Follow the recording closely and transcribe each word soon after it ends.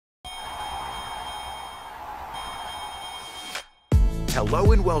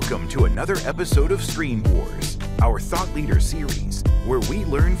Hello and welcome to another episode of Stream Wars, our thought leader series, where we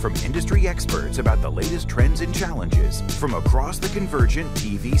learn from industry experts about the latest trends and challenges from across the convergent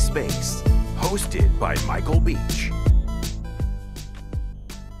TV space. Hosted by Michael Beach.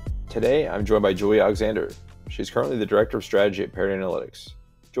 Today, I'm joined by Julie Alexander. She's currently the Director of Strategy at Parrot Analytics.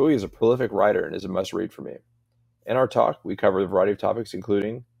 Julie is a prolific writer and is a must-read for me. In our talk, we cover a variety of topics,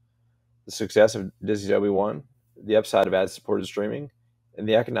 including the success of Disney's Obi-Wan, the upside of ad-supported streaming, and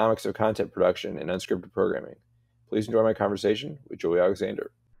the economics of content production and unscripted programming. Please enjoy my conversation with Julie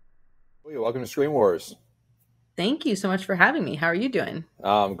Alexander. Julie, welcome to Stream Wars. Thank you so much for having me. How are you doing?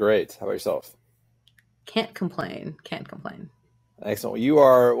 Great. How about yourself? Can't complain. Excellent. You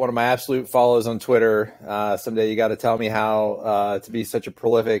are one of my absolute follows on Twitter. Someday you got to tell me how to be such a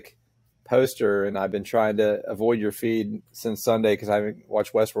prolific poster, and I've been trying to avoid your feed since Sunday because I haven't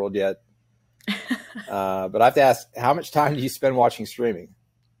watched Westworld yet. But I have to ask, how much time do you spend watching streaming?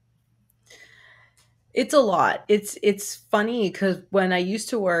 It's a lot. It's funny because when I used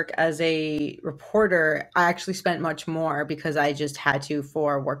to work as a reporter, I actually spent much more because I just had to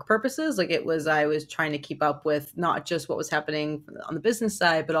for work purposes. I was trying to keep up with not just what was happening on the business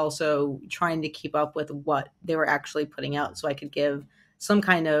side, but also trying to keep up with what they were actually putting out so I could give some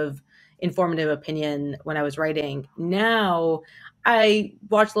kind of informative opinion when I was writing. Now I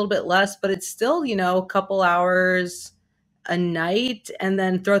watch a little bit less, but it's still, a couple hours a night. And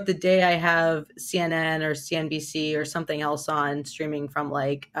then throughout the day, I have CNN or CNBC or something else on streaming from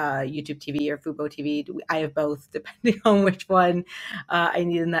YouTube TV or Fubo TV. I have both, depending on which one I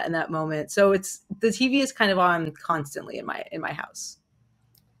need in that moment. So the TV is kind of on constantly in my house.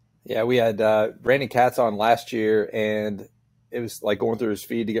 Yeah, we had Brandon Katz on last year, and it was like going through his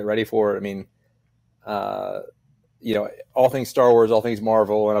feed to get ready for it. I mean, all things Star Wars, all things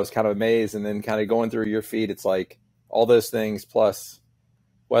Marvel, and I was kind of amazed. And then kind of going through your feed, it's like all those things plus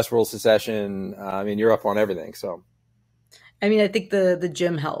Westworld, Secession. You're up on everything. So, I think the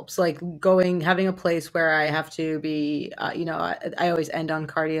gym helps. Having a place where I have to be, I always end on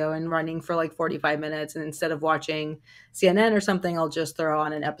cardio and running for 45 minutes. And instead of watching CNN or something, I'll just throw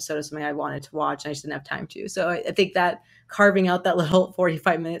on an episode of something I wanted to watch. And I just didn't have time to. So I think that carving out that little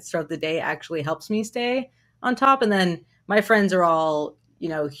 45 minutes throughout the day actually helps me stay on top. And then my friends are all,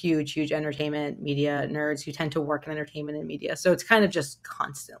 huge entertainment media nerds who tend to work in entertainment and media. So it's kind of just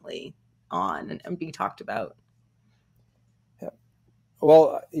constantly on and being talked about. Yeah.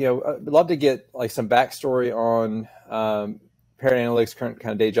 Well, I'd love to get some backstory on Parrot Analytics' current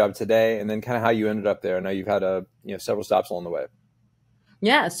kind of day job today, and then kind of how you ended up there. I know you've had several stops along the way.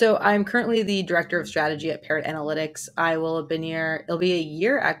 Yeah, so I'm currently the Director of Strategy at Parrot Analytics. I will have been here, it'll be a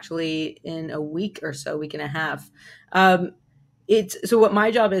year actually in a week or so, week and a half. So what my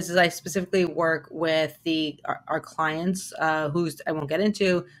job is I specifically work with our clients, whose I won't get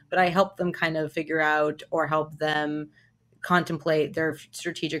into, but I help them kind of figure out or help them contemplate their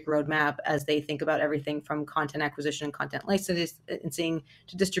strategic roadmap as they think about everything from content acquisition and content licensing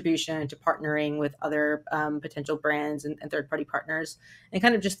to distribution to partnering with other potential brands and third-party partners, and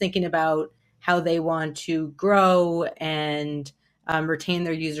kind of just thinking about how they want to grow and retain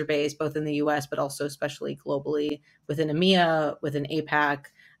their user base, both in the US, but also especially globally within EMEA, within APAC,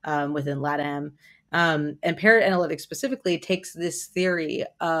 within LATAM. And Parrot Analytics specifically takes this theory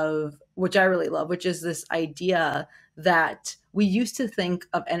of, which I really love, which is this idea that we used to think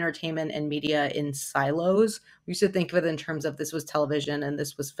of entertainment and media in silos. We used to think of it in terms of this was television and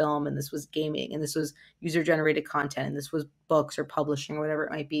this was film and this was gaming and this was user-generated content and this was books or publishing or whatever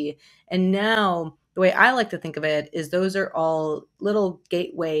it might be. And now the way I like to think of it is those are all little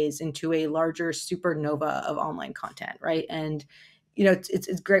gateways into a larger supernova of online content, right? And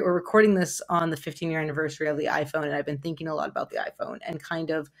it's great. We're recording this on the 15-year anniversary of the iPhone, and I've been thinking a lot about the iPhone and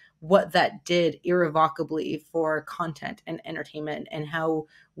kind of what that did irrevocably for content and entertainment and how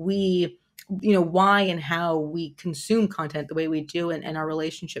we, why and how we consume content the way we do and our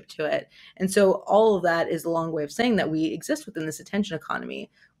relationship to it. And so all of that is a long way of saying that we exist within this attention economy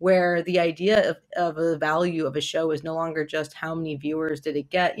where the idea of the value of a show is no longer just how many viewers did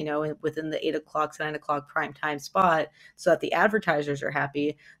it get, within the 8 o'clock to 9 o'clock prime time spot so that the advertisers are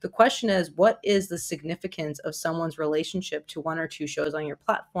happy. The question is, what is the significance of someone's relationship to one or two shows on your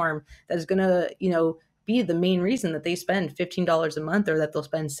platform that is going to, be the main reason that they spend $15 a month or that they'll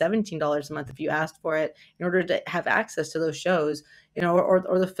spend $17 a month if you asked for it in order to have access to those shows,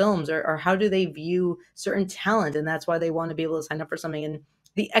 or the films, or how do they view certain talent? And that's why they want to be able to sign up for something. And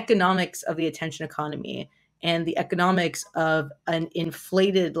the economics of the attention economy and the economics of an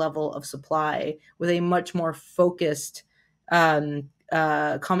inflated level of supply with a much more focused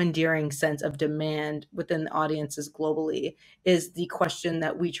commandeering sense of demand within the audiences globally is the question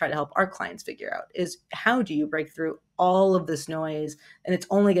that we try to help our clients figure out: is how do you break through all of this noise, and it's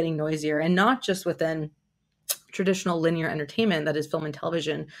only getting noisier, and not just within traditional linear entertainment that is film and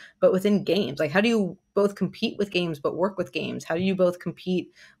television, but within games. Like, how do you both compete with games but work with games? How do you both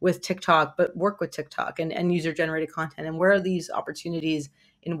compete with TikTok but work with TikTok and user generated content? And where are these opportunities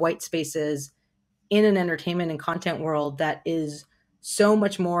in white spaces in an entertainment and content world that is so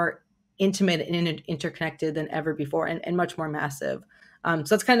much more intimate and interconnected than ever before, and much more massive? So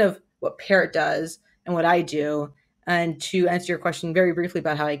that's kind of what Parrot does and what I do. And to answer your question very briefly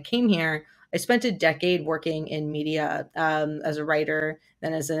about how I came here, I spent a decade working in media, as a writer,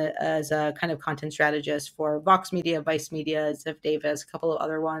 then as a kind of content strategist for Vox Media, Vice Media, Ziff Davis, a couple of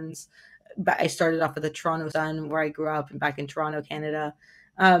other ones. But I started off with the Toronto Sun, where I grew up, and back in Toronto, Canada.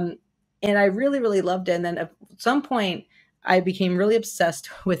 Um, and I really, really loved it. And then at some point, I became really obsessed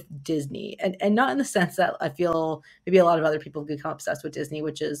with Disney, and not in the sense that I feel maybe a lot of other people become obsessed with Disney,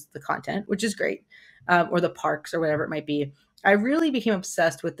 which is the content, which is great, or the parks or whatever it might be. I really became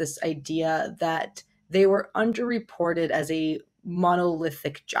obsessed with this idea that they were underreported as a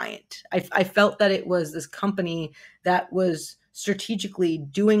monolithic giant. I felt that it was this company that was strategically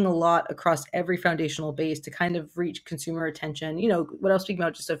doing a lot across every foundational base to kind of reach consumer attention. You know, what I was speaking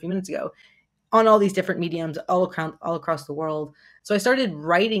about just a few minutes ago, on all these different mediums all across the world. So I started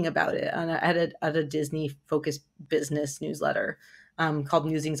writing about it at a Disney focused business newsletter, called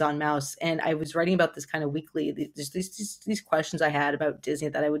Musings on Mouse. And I was writing about this kind of weekly, these questions I had about Disney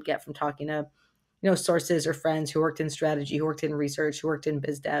that I would get from talking to, sources or friends who worked in strategy, who worked in research, who worked in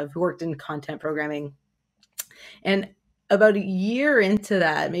biz dev, who worked in content programming. And about a year into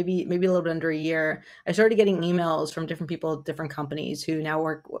that, maybe a little bit under a year, I started getting emails from different people at different companies who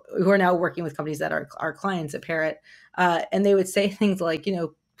are now working with companies that are our clients at Parrot. And they would say things like,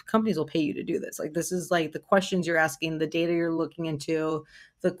 companies will pay you to do this. Like, this is like the questions you're asking, the data you're looking into,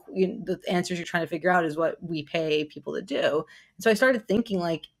 the answers you're trying to figure out is what we pay people to do. And so I started thinking,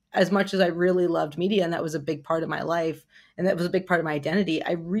 like, as much as I really loved media, and that was a big part of my life, and that was a big part of my identity,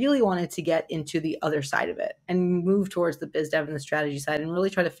 I really wanted to get into the other side of it and move towards the biz dev and the strategy side, and really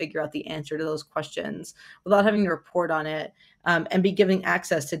try to figure out the answer to those questions without having to report on it, and be giving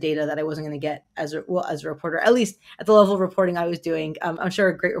access to data that I wasn't going to get as a reporter, at least at the level of reporting I was doing. I'm sure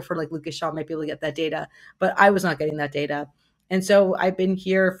a great reporter like Lucas Shaw might be able to get that data, but I was not getting that data. And so I've been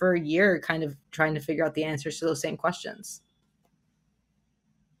here for a year kind of trying to figure out the answers to those same questions.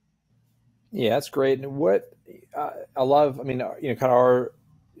 Yeah, that's great. And what I love, kind of our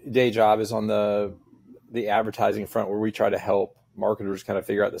day job is on the advertising front, where we try to help marketers kind of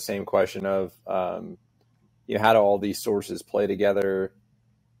figure out the same question of, how do all these sources play together?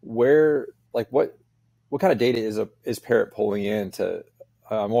 Where, like, what kind of data is Parrot pulling in to?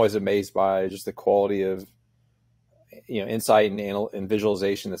 I'm always amazed by just the quality of, insight and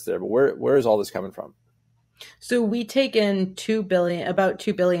visualization that's there. But where is all this coming from? So we take in about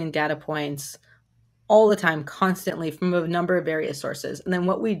 2 billion data points all the time, constantly, from a number of various sources. And then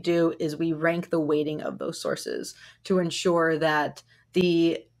what we do is we rank the weighting of those sources to ensure that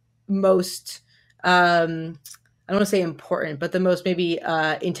the most, I don't want to say important, but the most maybe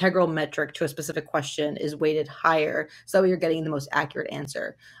integral metric to a specific question is weighted higher, so that you're getting the most accurate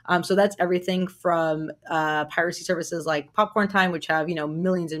answer. So that's everything from piracy services like Popcorn Time, which have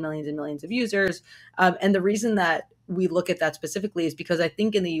millions and millions and millions of users. And the reason that we look at that specifically is because I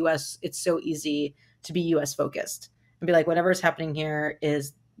think in the U.S. it's so easy to be U.S. focused and be like, whatever is happening here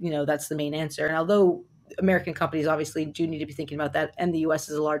is that's the main answer. And although American companies obviously do need to be thinking about that, and the U.S.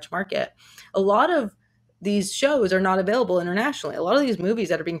 is a large market, a lot of these shows are not available internationally. A lot of these movies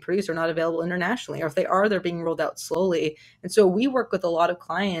that are being produced are not available internationally, or if they are, they're being rolled out slowly. And so we work with a lot of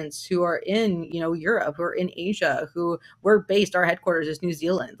clients who are in, Europe, who are in Asia, who we're based, our headquarters is New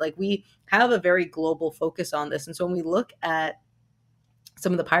Zealand. Like, we have a very global focus on this. And so when we look at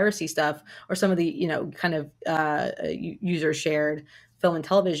some of the piracy stuff, or some of the, kind of user shared film and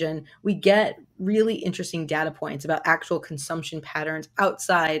television, we get really interesting data points about actual consumption patterns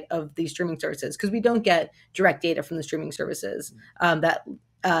outside of these streaming services, because we don't get direct data from the streaming services and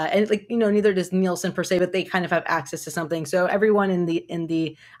neither does Nielsen per se, but they kind of have access to something. So everyone in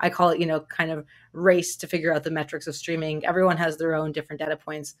the I call it, kind of race to figure out the metrics of streaming, everyone has their own different data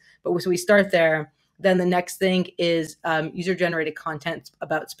points. But so we start there. Then the next thing is user generated content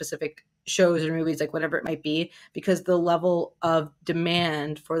about specific shows or movies, like whatever it might be, because the level of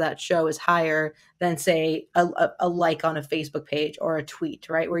demand for that show is higher than, say, a like on a Facebook page or a tweet,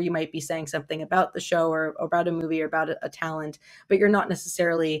 right? Where you might be saying something about the show or about a movie or about a talent, but you're not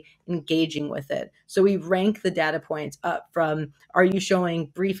necessarily engaging with it. So we rank the data points up from, are you showing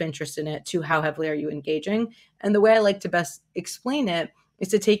brief interest in it, to how heavily are you engaging? And the way I like to best explain it is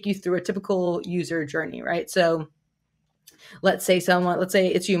to take you through a typical user journey, right? So let's say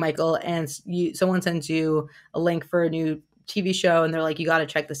it's you, Michael, and someone sends you a link for a new TV show, and they're like, you got to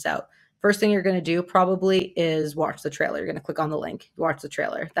check this out. First thing you're going to do probably is watch the trailer. You're going to click on the link, watch the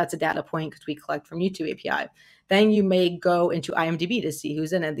trailer. That's a data point because we collect from YouTube API. Then you may go into IMDb to see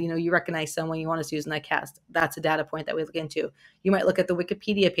who's in it. You recognize someone you want to see who's in that cast. That's a data point that we look into. You might look at the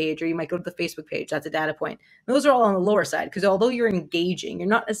Wikipedia page, or you might go to the Facebook page. That's a data point. And those are all on the lower side, because although you're engaging, you're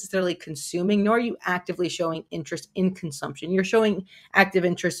not necessarily consuming, nor are you actively showing interest in consumption. You're showing active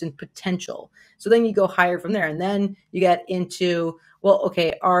interest in potential. So then you go higher from there. And then you get into, well,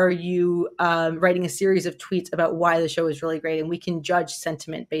 okay, are you writing a series of tweets about why the show is really great? And we can judge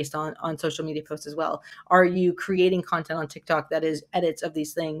sentiment based on social media posts as well. Are you creating content on TikTok that is edits of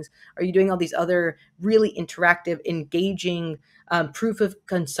these things? Are you doing all these other really interactive, engaging proof of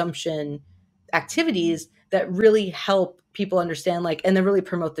consumption activities that really help people understand, and then really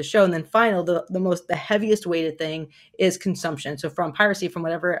promote the show? And then final, the heaviest weighted thing is consumption. So from piracy, from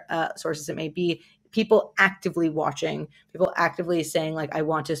whatever sources it may be, people actively watching, people actively saying, I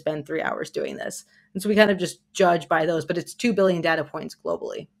want to spend 3 hours doing this. And so we kind of just judge by those, but it's 2 billion data points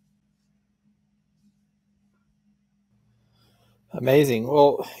globally. Amazing.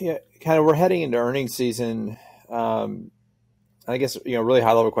 Well, kind of, we're heading into earnings season. I guess, really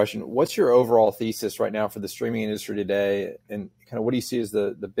high level question. What's your overall thesis right now for the streaming industry today? And kind of what do you see as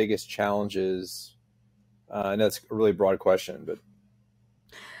the biggest challenges? I know it's a really broad question, but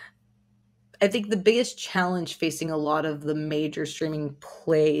I think the biggest challenge facing a lot of the major streaming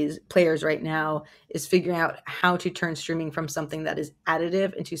players right now is figuring out how to turn streaming from something that is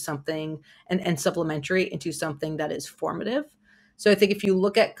additive into something and supplementary into something that is formative. So I think if you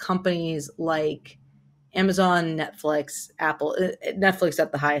look at companies like Amazon, Netflix, Apple, Netflix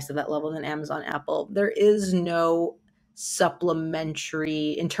at the highest of that level, and then Amazon, Apple, there is no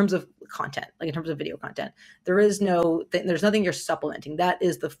supplementary in terms of content, in terms of video content. There's nothing you're supplementing. That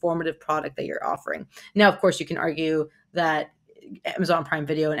is the formative product that you're offering. Now, of course, you can argue that Amazon Prime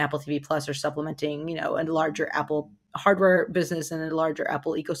Video and Apple TV Plus are supplementing, a larger Apple hardware business and a larger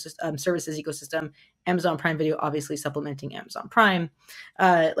Apple ecosystem, services ecosystem. Amazon Prime Video obviously supplementing Amazon Prime.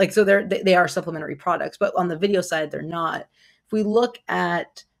 So they are supplementary products, but on the video side, they're not. If we look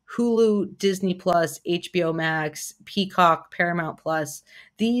at Hulu, Disney Plus, HBO Max, Peacock, Paramount Plus,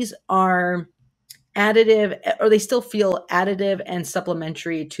 these are additive, or they still feel additive and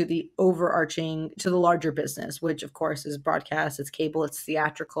supplementary to the larger business, which of course is broadcast, it's cable, it's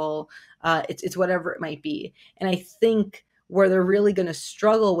theatrical, it's whatever it might be. And I think where they're really going to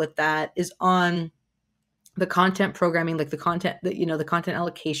struggle with that is on the content programming, the content, the content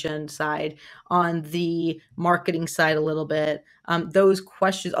allocation side, on the marketing side a little bit. Those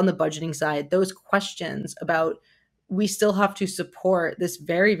questions on the budgeting side, those questions about, we still have to support this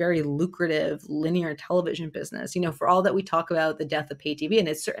very, very lucrative linear television business. For all that we talk about the death of pay TV,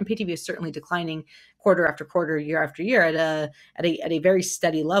 and pay TV is certainly declining quarter after quarter, year after year at a very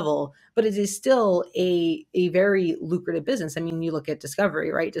steady level, but it is still a very lucrative business. You look at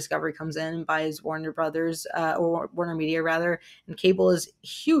Discovery, right? Discovery comes in and buys Warner Brothers, or Warner Media rather, and cable is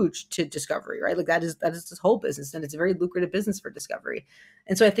huge to Discovery, right? That is this whole business, and it's a very lucrative business for Discovery.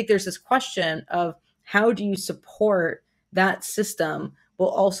 And so I think there's this question of, how do you support that system while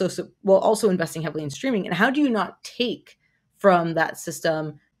also investing heavily in streaming? And how do you not take from that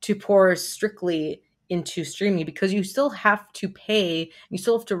system to pour strictly into streaming? Because you still have to pay, you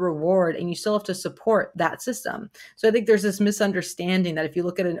still have to reward, and you still have to support that system. So I think there's this misunderstanding that if you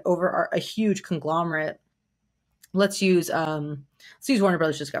look at a huge conglomerate, let's use Warner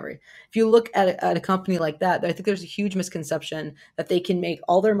Brothers Discovery. If you look at a company like that, I think there's a huge misconception that they can make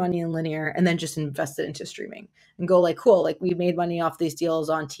all their money in linear and then just invest it into streaming and go cool, we made money off these deals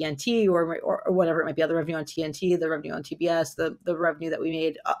on TNT or whatever it might be, the revenue on TNT, the revenue on TBS, the revenue that we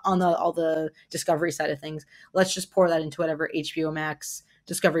made on all the Discovery side of things. Let's just pour that into whatever HBO Max,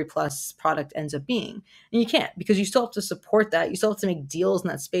 Discovery Plus product ends up being. And you can't, because you still have to support that. You still have to make deals in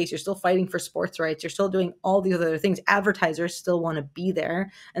that space. You're still fighting for sports rights. You're still doing all these other things. Advertisers still want to be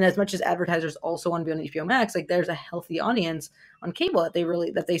there. And as much as advertisers also want to be on HBO Max, there's a healthy audience on cable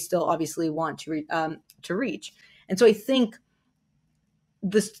that they still obviously want to reach. And so I think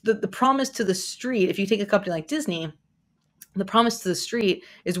the promise to the street, if you take a company like Disney, the promise to the street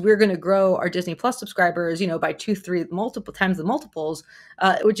is we're going to grow our Disney Plus subscribers, by 2, 3 multiple times the multiples,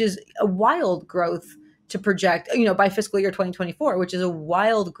 which is a wild growth to project, by fiscal year 2024, which is a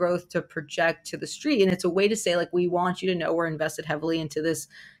wild growth to project to the street. And it's a way to say, like, we want you to know we're invested heavily into this,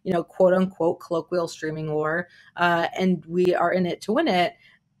 quote unquote colloquial streaming war, and we are in it to win it.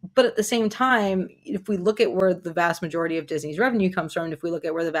 But at the same time, if we look at where the vast majority of Disney's revenue comes from, and if we look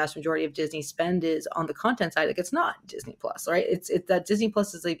at where the vast majority of Disney spend is on the content side, like, it's not Disney Plus, right? It's that Disney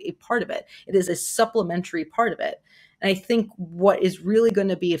Plus is a part of it. It is a supplementary part of it. And I think what is really going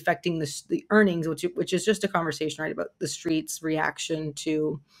to be affecting the earnings, which is just a conversation, right, about the street's reaction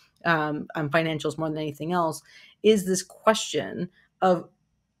to financials more than anything else, is this question of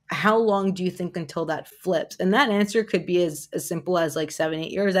how long do you think until that flips? And that answer could be as simple as like 7-8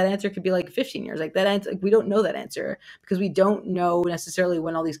 years. That answer could be like 15 years. Like that answer, we don't know that answer because we don't know necessarily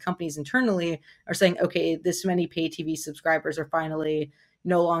when all these companies internally are saying, okay, this many pay TV subscribers are finally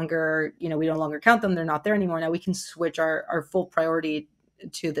no longer, we no longer count them. They're not there anymore. Now we can switch our full priority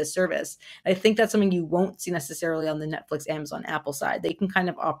to this service. I think that's something you won't see necessarily on the Netflix, Amazon, Apple side. They can kind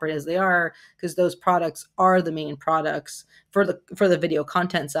of operate as they are because those products are the main products for the video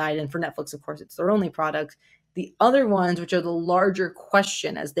content side. And for Netflix, of course, it's their only product. The other ones, which are the larger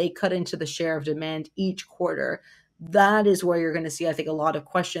question as they cut into the share of demand each quarter, that is where you're going to see, I think, a lot of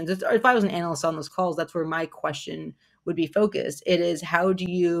questions. If I was an analyst on those calls, that's where my question would be focused. It is, how do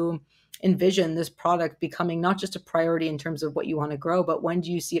you envision this product becoming not just a priority in terms of what you want to grow, but when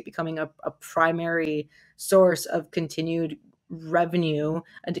do you see it becoming a primary source of continued revenue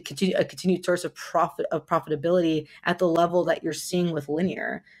and a continued source of profitability at the level that you're seeing with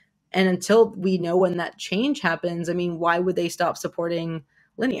linear? And until we know when that change happens, I mean, why would they stop supporting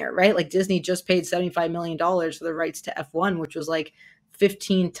linear, right? Like Disney just paid $75 million for the rights to F1, which was like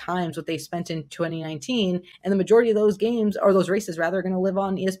 15 times what they spent in 2019, and the majority of those games, or those races rather, are going to live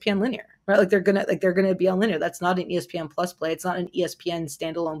on ESPN linear, right? Like they're gonna be on linear. That's not an ESPN Plus play. It's not an ESPN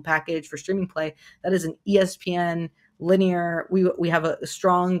standalone package for streaming play. That is an ESPN linear. We have a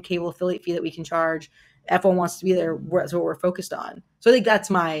strong cable affiliate fee that we can charge. F1 wants to be there. That's what we're focused on. So I think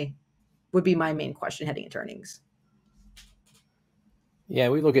that's would be my main question heading into earnings. Yeah,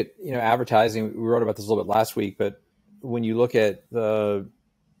 we look at advertising. We wrote about this a little bit last week, but when you look at the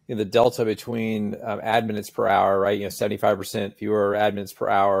delta between ad minutes per hour, right? 75% fewer ad minutes per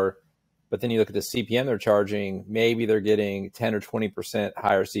hour, but then you look at the CPM they're charging. Maybe they're getting 10 or 20%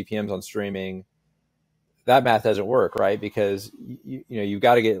 higher CPMs on streaming. That math doesn't work, right? Because you've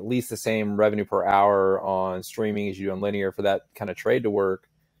got to get at least the same revenue per hour on streaming as you do on linear for that kind of trade to work.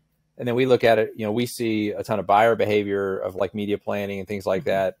 And then we look at it, we see a ton of buyer behavior of like media planning and things like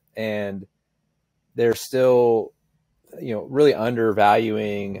that. And they're still, really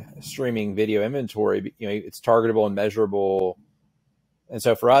undervaluing streaming video inventory. It's targetable and measurable. And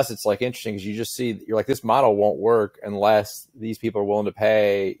so for us, it's like interesting because you just see, you're like, this model won't work unless these people are willing to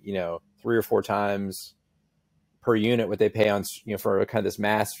pay, 3 or 4 times per unit what they pay on, for kind of this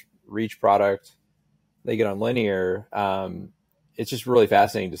mass reach product they get on linear. It's just really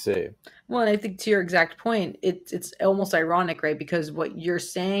fascinating to see. Well, and I think to your exact point, it's almost ironic, right? Because what you're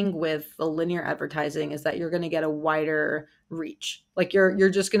saying with the linear advertising is that you're going to get a wider reach. Like you're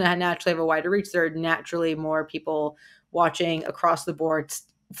just going to naturally have a wider reach. There are naturally more people watching across the board,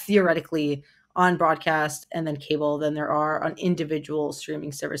 theoretically, on broadcast and then cable than there are on individual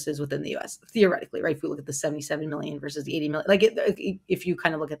streaming services within the US, theoretically, right? If we look at the 77 million versus the 80 million, if you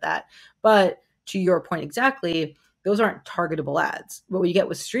kind of look at that. But to your point exactly, those aren't targetable ads. What we get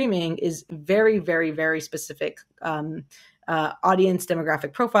with streaming is very, very, very specific audience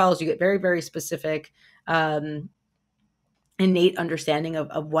demographic profiles. You get very, very specific innate understanding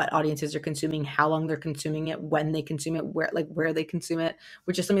of what audiences are consuming, how long they're consuming it, when they consume it, where they consume it,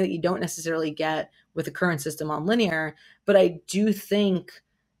 which is something that you don't necessarily get with the current system on linear. But I do think,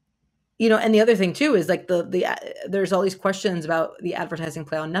 and the other thing too is like there's all these questions about the advertising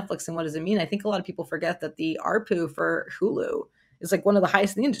play on Netflix and what does it mean? I think a lot of people forget that the ARPU for Hulu is like one of the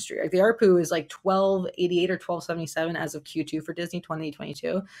highest in the industry. Like the ARPU is like $12.88 or $12.77 as of Q2 for Disney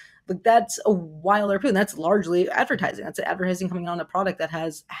 2022. Like that's a wild ARPU, and that's largely advertising. That's advertising coming on a product that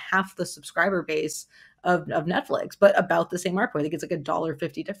has half the subscriber base of Netflix, but about the same ARPU. I think it's like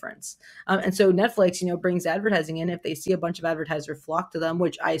 $1.50 difference. And so Netflix, brings advertising in. If they see a bunch of advertisers flock to them,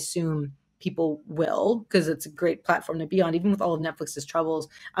 which I assume people will, because it's a great platform to be on, even with all of Netflix's troubles.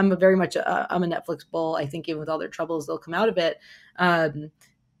 I'm a Netflix bull. I think even with all their troubles, they'll come out of it.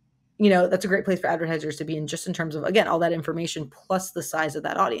 that's a great place for advertisers to be in, just in terms of, again, all that information plus the size of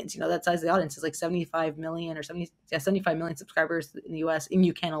that audience. That size of the audience is like 75 million or 75 million subscribers in the US, in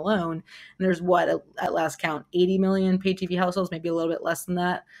UCAN alone. And there's at last count, 80 million paid TV households, maybe a little bit less than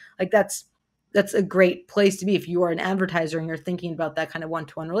that. Like that's a great place to be if you are an advertiser and you're thinking about that kind of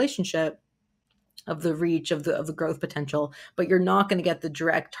one-to-one relationship of the reach of the growth potential, but you're not going to get the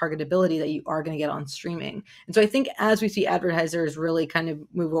direct targetability that you are going to get on streaming. And so I think as we see advertisers really kind of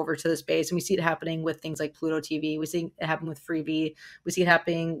move over to the space, and we see it happening with things like Pluto TV, we see it happen with Freevee, we see it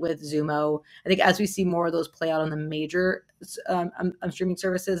happening with Zumo. I think as we see more of those play out on the major streaming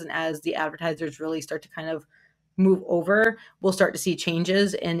services, and as the advertisers really start to kind of move over, we'll start to see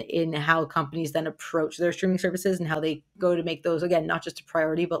changes in how companies then approach their streaming services and how they go to make those, again, not just a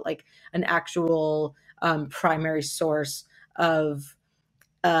priority, but like an actual primary source of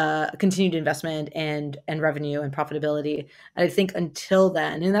continued investment and revenue and profitability. And I think until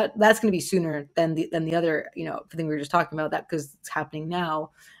then, and that's going to be sooner than the other thing we were just talking about, that because it's happening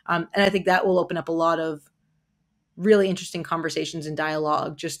now, and I think that will open up a lot of really interesting conversations and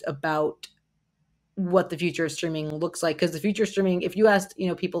dialogue just about what the future of streaming looks like. Because the future of streaming, if you asked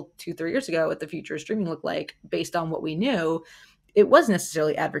people 2-3 years ago what the future of streaming looked like based on what we knew, it wasn't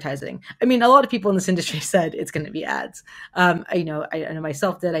necessarily advertising. I mean, a lot of people in this industry said it's going to be ads. I know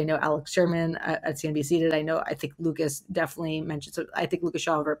myself did. I know Alex Sherman at CNBC did. I think Lucas definitely mentioned. So I think Lucas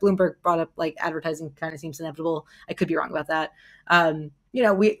Shaw over at Bloomberg brought up like advertising kind of seems inevitable. I could be wrong about that.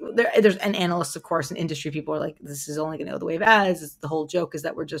 There's an analyst, of course, and industry people are like, this is only going to go the way of ads. The whole joke is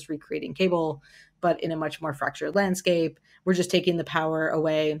that we're just recreating cable, but in a much more fractured landscape. We're just taking the power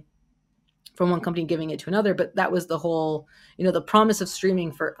away from one company, giving it to another. But that was the whole, the promise of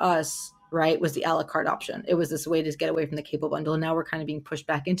streaming for us, right, was the a la carte option. It was this way to get away from the cable bundle. And now we're kind of being pushed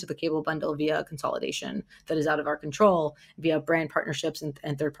back into the cable bundle via consolidation that is out of our control, via brand partnerships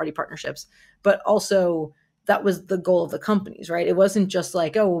and third-party partnerships. But also, that was the goal of the companies, right? It wasn't just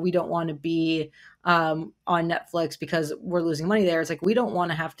like, oh, well, we don't want to be on Netflix because we're losing money there. It's like, we don't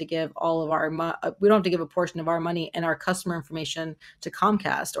want to have to give we don't have to give a portion of our money and our customer information to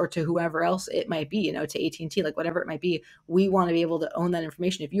Comcast or to whoever else it might be, to AT&T, like whatever it might be. We want to be able to own that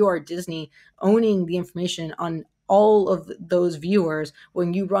information. If you are Disney, owning the information on all of those viewers,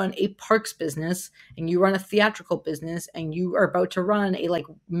 when you run a parks business and you run a theatrical business and you are about to run a like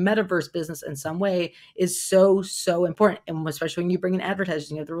metaverse business in some way, is so, so important. And especially when you bring in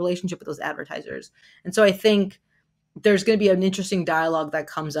advertisers, you have the relationship with those advertisers. And so I think there's going to be an interesting dialogue that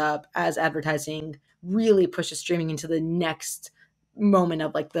comes up as advertising really pushes streaming into the next moment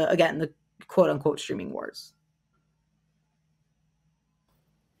of like the quote unquote streaming wars.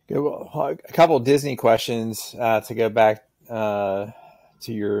 Well, a couple of Disney questions to go back to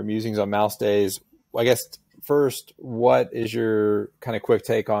your musings on Mouse Days. I guess first, what is your kind of quick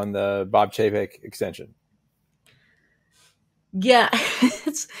take on the Bob Chapek extension? Yeah, I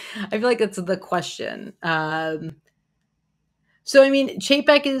feel like that's the question. So, I mean,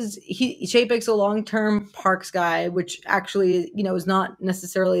 Chapek's a long-term parks guy, which actually, is not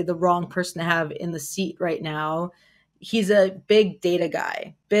necessarily the wrong person to have in the seat right now. He's a big data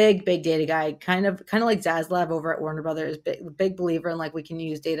guy, big data guy, kind of like Zaslav over at Warner Brothers, big believer in like we can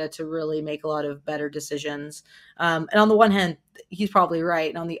use data to really make a lot of better decisions. And on the one hand, he's probably right.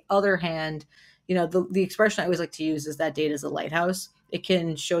 And on the other hand, the expression I always like to use is that data is a lighthouse. It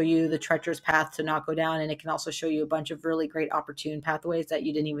can show you the treacherous path to not go down, and it can also show you a bunch of really great opportune pathways that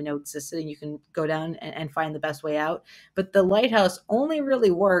you didn't even know existed, and you can go down and find the best way out. But the lighthouse only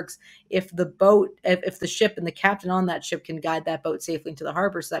really works if the ship and the captain on that ship can guide that boat safely into the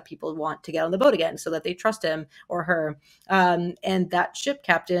harbor so that people want to get on the boat again, so that they trust him or her. And that ship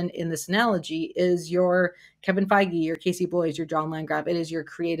captain in this analogy is your Kevin Feige, your Casey Bloys, your John Landgraf. It is your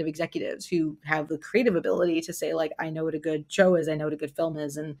creative executives who have the creative ability to say, like, I know what a good show is, I know what a good film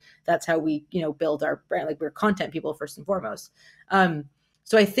is, and that's how we, build our brand. Like, we're content people first and foremost.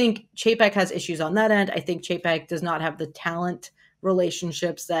 So I think Chapek has issues on that end. I think Chapek does not have the talent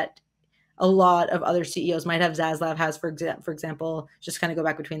relationships that a lot of other CEOs might have. Zaslav has, for example, just kind of go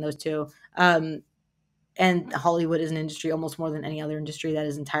back between those two. And Hollywood is an industry almost more than any other industry that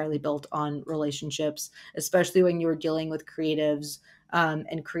is entirely built on relationships, especially when you're dealing with creatives.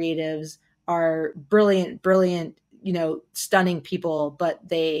 And creatives are brilliant, stunning people, but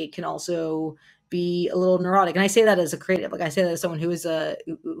they can also be a little neurotic. And I say that as a creative, like I say that as someone who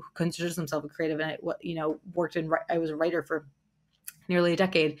considers himself a creative, and I was a writer for nearly a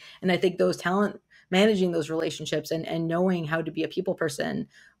decade. And I think managing those relationships and knowing how to be a people person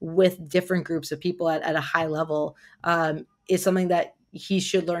with different groups of people at a high level is something that he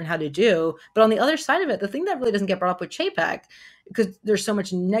should learn how to do. But on the other side of it, the thing that really doesn't get brought up with Chapek, because there's so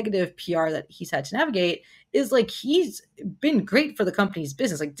much negative PR that he's had to navigate, is like he's been great for the company's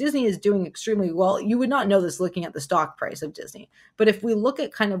business. Like Disney is doing extremely well. You would not know this looking at the stock price of Disney. But if we look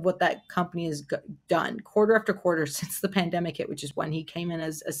at kind of what that company has done quarter after quarter since the pandemic hit, which is when he came in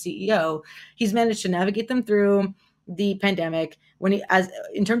as a CEO, he's managed to navigate them through the pandemic. When he, as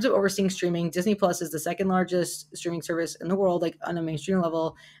in terms of overseeing streaming, Disney Plus is the second largest streaming service in the world, like on a mainstream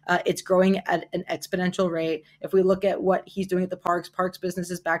level. It's growing at an exponential rate. If we look at what he's doing at the parks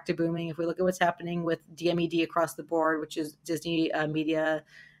business is back to booming. If we look at what's happening with DMED across the board, which is Disney Media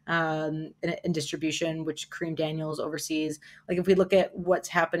and distribution, which Kareem Daniels oversees. Like if we look at what's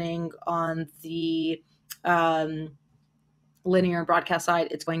happening on the linear and broadcast side,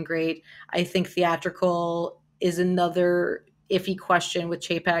 it's going great. I think theatrical is another iffy question with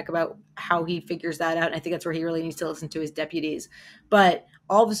Chapek about how he figures that out. And I think that's where he really needs to listen to his deputies. But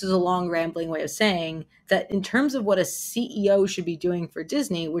all this is a long rambling way of saying that in terms of what a CEO should be doing for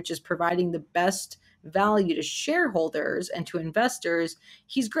Disney, which is providing the best value to shareholders and to investors,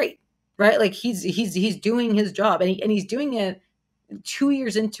 he's great, right? Like he's doing his job, and he's doing it 2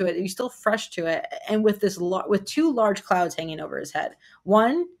 years into it. He's still fresh to it, and with with two large clouds hanging over his head.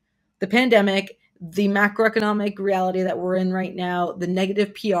 One, the pandemic, the macroeconomic reality that we're in right now, the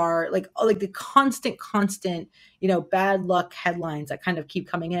negative PR, like the constant, bad luck headlines that kind of keep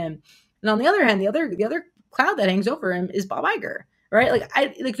coming in. And on the other hand, the other cloud that hangs over him is Bob Iger, right?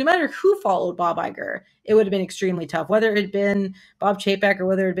 Like no matter who followed Bob Iger, it would have been extremely tough. Whether it had been Bob Chapek or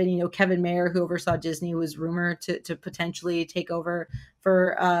whether it had been, Kevin Mayer, who oversaw Disney, was rumored to potentially take over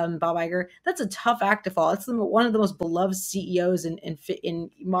for Bob Iger. That's a tough act to follow. It's one of the most beloved CEOs in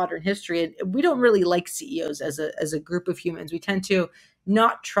modern history. And we don't really like CEOs as a group of humans. We tend to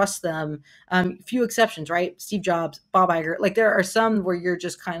not trust them. Few exceptions, right? Steve Jobs, Bob Iger. Like there are some where you're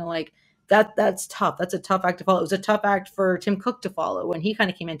just kind of like, that's tough. That's a tough act to follow. It was a tough act for Tim Cook to follow when he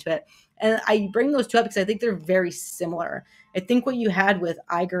kind of came into it. And I bring those two up because I think they're very similar. I think what you had with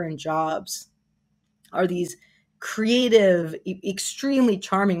Iger and Jobs are these creative, extremely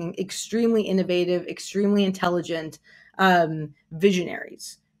charming, extremely innovative, extremely intelligent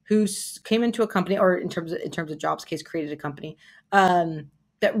visionaries who came into a company, or in terms of Jobs' case, created a company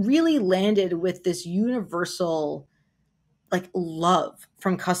that really landed with this universal love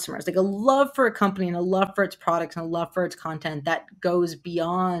from customers, like a love for a company and a love for its products and a love for its content that goes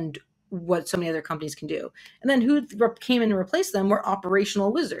beyond what so many other companies can do. And then who came in to replace them were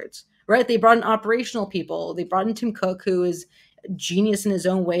operational wizards, right? They brought in operational people. They brought in Tim Cook, who is a genius in his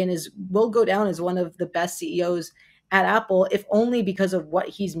own way and will go down as one of the best CEOs at Apple, if only because of what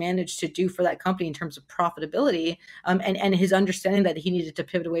he's managed to do for that company in terms of profitability, and his understanding that he needed to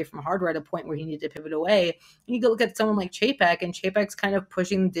pivot away from hardware at a point where he needed to pivot away. And you go look at someone like Chapek, and Chapek's kind of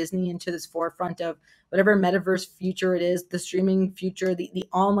pushing Disney into this forefront of whatever metaverse future it is, the streaming future, the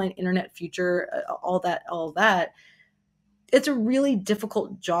online internet future, all that. It's a really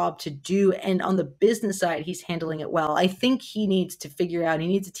difficult job to do. And on the business side, he's handling it well. I think he needs to figure out, he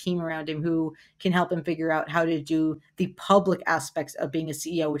needs a team around him who can help him figure out how to do the public aspects of being a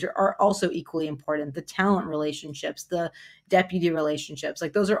CEO, which are also equally important. The talent relationships, the deputy relationships,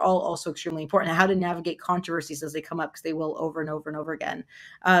 like those are all also extremely important. How to navigate controversies as they come up, because they will over and over and over again.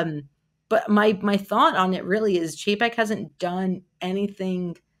 But my thought on it really is Chapek hasn't done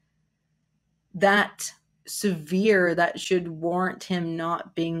anything that severe that should warrant him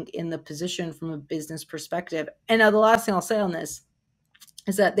not being in the position from a business perspective. And now the last thing I'll say on this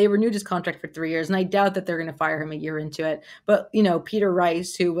is that they renewed his contract for 3 years, and I doubt that they're going to fire him a year into it. But, Peter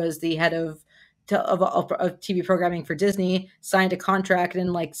Rice, who was the head of TV programming for Disney, signed a contract, and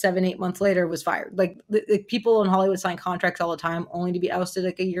 7-8 months later was fired. The people in Hollywood sign contracts all the time only to be ousted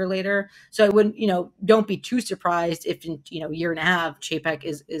a year later. So I wouldn't, don't be too surprised if in a year and a half Chapek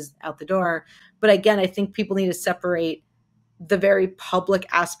is out the door. But again, I think people need to separate the very public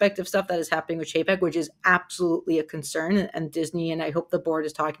aspect of stuff that is happening with Chapek, which is absolutely a concern, and Disney, and I hope the board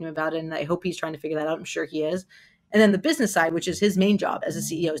is talking about it, and I hope he's trying to figure that out. I'm sure he is. And then the business side, which is his main job as a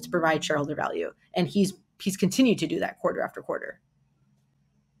CEO, is to provide shareholder value. And he's continued to do that quarter after quarter.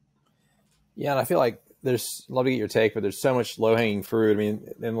 Yeah, and I feel like there's, love to get your take, but there's so much low-hanging fruit. I mean,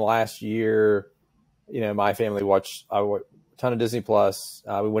 in the last year, my family watched a ton of Disney Plus.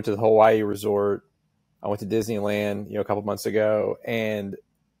 We went to the Hawaii resort. I went to Disneyland, a couple months ago, and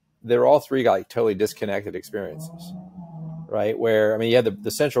they're all three got totally disconnected experiences, right? Where, you had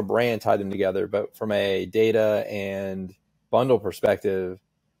the central brand tied them together, but from a data and bundle perspective,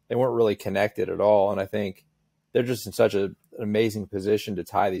 they weren't really connected at all. And I think they're just in such an amazing position to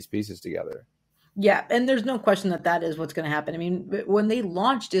tie these pieces together. Yeah, and there's no question that that is what's going to happen. I mean, when they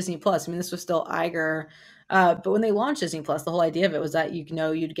launched Disney Plus, I mean, this was still Iger, but when they launched Disney Plus, the whole idea of it was that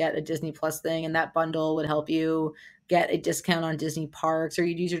you'd get a Disney Plus thing, and that bundle would help you get a discount on Disney parks, or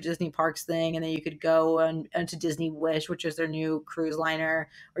you'd use your Disney Parks thing, and then you could go onto Disney Wish, which is their new cruise liner,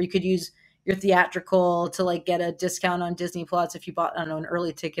 or you could use your theatrical to like get a discount on Disney Plus if you bought, I don't know, an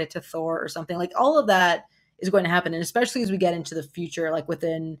early ticket to Thor or something. Like all of that is going to happen, and especially as we get into the future, like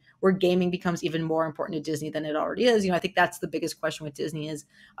within where gaming becomes even more important to Disney than it already is. I think that's the biggest question with Disney is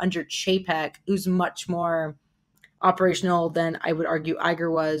under Chapek, who's much more operational than I would argue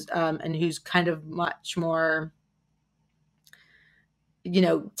Iger was, and who's kind of much more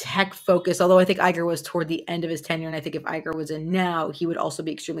tech focused. Although I think Iger was toward the end of his tenure, and I think if Iger was in now, he would also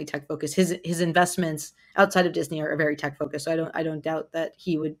be extremely tech focused. His investments outside of Disney are very tech focused, so I don't doubt that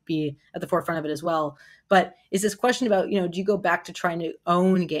he would be at the forefront of it as well. But is this question about do you go back to trying to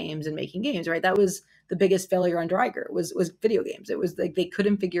own games and making games, right? That was the biggest failure under Iger was video games. It was like they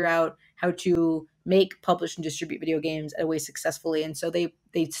couldn't figure out how to make, publish, and distribute video games a way successfully, and so they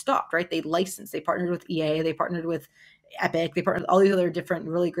stopped. Right? They licensed. They partnered with EA. They partnered with Epic. They partner with all these other different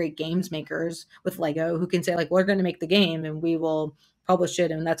really great games makers with Lego who can say like, we're going to make the game and we will publish it,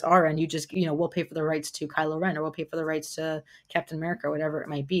 and that's our end. You just, we'll pay for the rights to Kylo Ren, or we'll pay for the rights to Captain America, or whatever it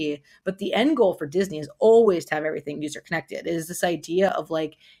might be. But the end goal for Disney is always to have everything user connected. It is this idea of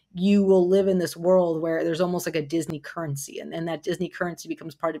like, you will live in this world where there's almost like a Disney currency, and that Disney currency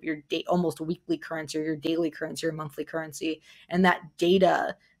becomes part of your almost weekly currency, or your daily currency, or monthly currency. And that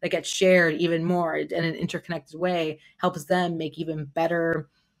data that gets shared even more in an interconnected way helps them make even better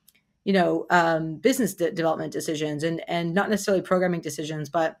business development decisions, and not necessarily programming decisions,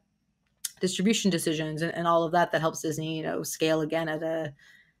 but distribution decisions, and all of that helps Disney scale again at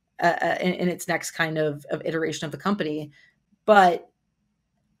in its next kind of iteration of the company. But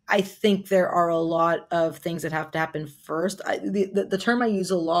I think there are a lot of things that have to happen first. The term I use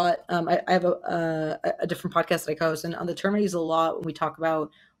a lot, I have a different podcast that I host, and on the term I use a lot when we talk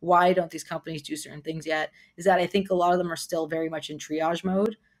about why don't these companies do certain things yet, is that I think a lot of them are still very much in triage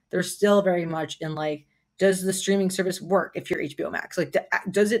mode. They're still very much in like, does the streaming service work if you're HBO Max? Like,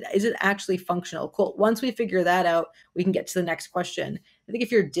 is it actually functional? Cool. Once we figure that out, we can get to the next question. I think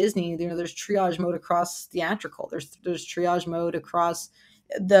if you're Disney, there's triage mode across theatrical. There's triage mode across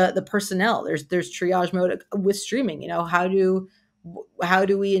the personnel. There's triage mode with streaming. How do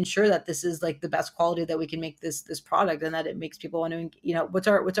we ensure that this is like the best quality that we can make this product, and that it makes people want to, what's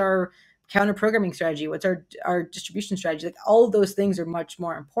our counter programming strategy, what's our distribution strategy? Like all of those things are much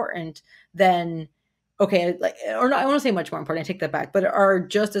more important than or not, I want to say much more important, I take that back, but are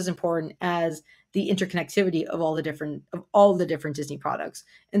just as important as the interconnectivity of all the different Disney products.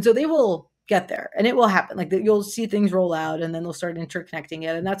 And so they will get there, and it will happen. Like you'll see things roll out, and then they'll start interconnecting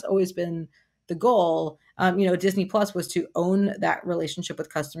it, and that's always been the goal. Disney Plus was to own that relationship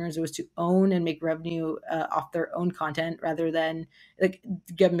with customers. It was to own and make revenue off their own content, rather than like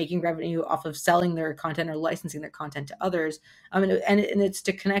making revenue off of selling their content or licensing their content to others. And it's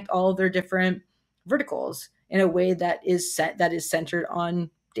to connect all of their different verticals in a way that is centered on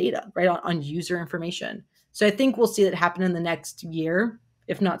data, right, on user information. So I think we'll see it happen in the next year,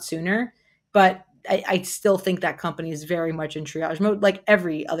 if not sooner. But I still think that company is very much in triage mode, like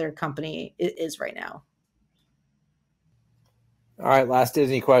every other company is right now. All right, last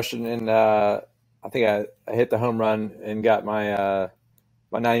Disney question, and I think I hit the home run and got my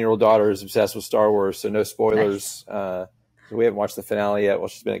 9-year-old daughter is obsessed with Star Wars, so no spoilers. Nice. We haven't watched the finale yet while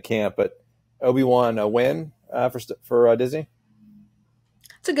she's been at camp, but Obi-Wan a win for Disney?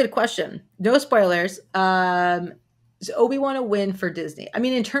 It's a good question. No spoilers. Is Obi-Wan a win for Disney? I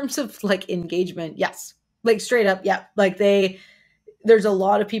mean, in terms of like engagement, yes. Like straight up, yeah. Like there's a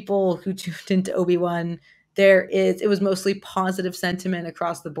lot of people who tuned into Obi-Wan. It was mostly positive sentiment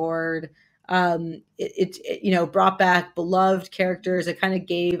across the board. It brought back beloved characters. It kind of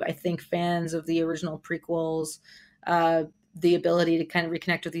gave, I think, fans of the original prequels the ability to kind of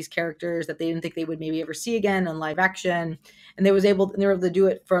reconnect with these characters that they didn't think they would maybe ever see again on live action. And they were able to do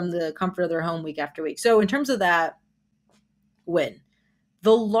it from the comfort of their home week after week. So in terms of that win,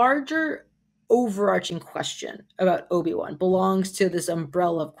 the larger overarching question about Obi-Wan belongs to this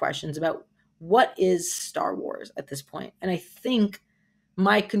umbrella of questions about what is Star Wars at this point. And I think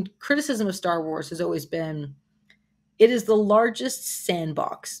my criticism of Star Wars has always been, it is the largest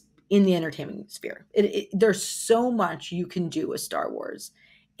sandbox in the entertainment sphere. There's so much you can do with Star Wars.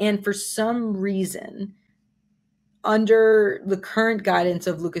 And for some reason, under the current guidance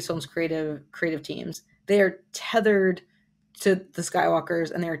of Lucasfilm's creative teams, they are tethered to the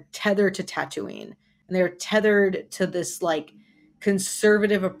Skywalkers, and they're tethered to Tatooine, and they're tethered to this like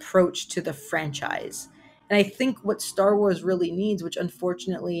conservative approach to the franchise. And I think what Star Wars really needs, which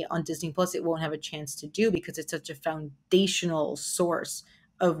unfortunately on Disney Plus it won't have a chance to do because it's such a foundational source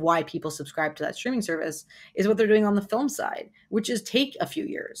of why people subscribe to that streaming service, is what they're doing on the film side, which is take a few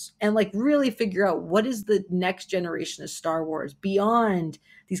years and like really figure out what is the next generation of Star Wars beyond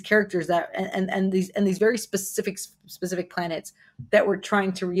these characters that and these very specific planets that we're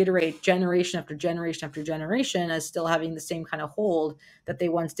trying to reiterate generation after generation after generation as still having the same kind of hold that they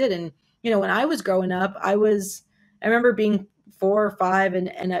once did. And when I was growing up, I remember being 4 or 5 and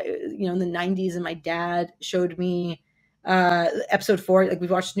in the 90s, and my dad showed me episode 4. Like we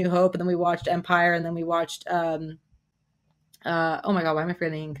watched New Hope, and then we watched Empire, and then we watched oh my god, why am I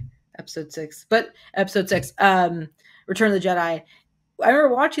forgetting episode 6? But episode 6, Return of the Jedi. I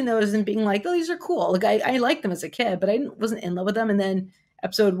remember watching those and being like, oh, these are cool. Like I liked them as a kid, but I wasn't in love with them. And then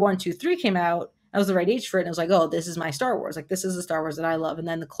episode 1, 2, 3 came out. I was the right age for it. And I was like, oh, this is my Star Wars. Like, this is the Star Wars that I love. And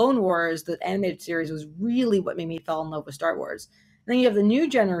then the Clone Wars, the animated series, was really what made me fall in love with Star Wars. And then you have the new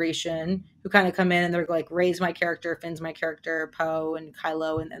generation who kind of come in and they're like, Rey's my character, Finn's my character, Poe and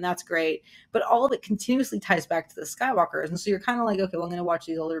Kylo, and that's great. But all of it continuously ties back to the Skywalkers. And so you're kind of like, okay, well, I'm going to watch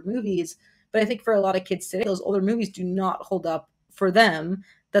these older movies. But I think for a lot of kids today, those older movies do not hold up for them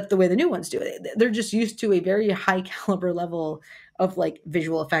that the way the new ones do it. They're just used to a very high caliber level of like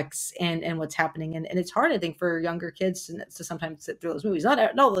visual effects and what's happening. And it's hard, I think, for younger kids to sometimes sit through those movies.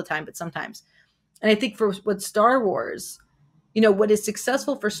 Not all the time, but sometimes. And I think for what Star Wars, what is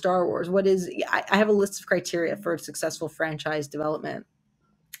successful for Star Wars, I have a list of criteria for successful franchise development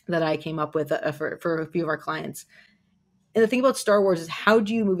that I came up with for a few of our clients. And the thing about Star Wars is, how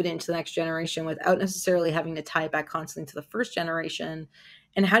do you move it into the next generation without necessarily having to tie it back constantly to the first generation?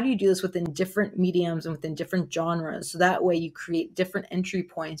 And how do you do this within different mediums and within different genres? So that way you create different entry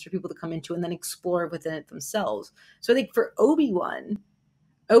points for people to come into and then explore within it themselves. So I think for Obi-Wan,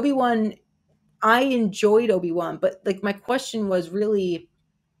 I enjoyed Obi-Wan, but like my question was really,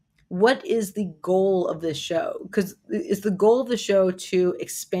 what is the goal of this show? Because is the goal of the show to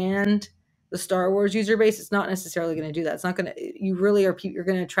expand the Star Wars user base? It's not necessarily going to do that. It's not going to. You really are. You're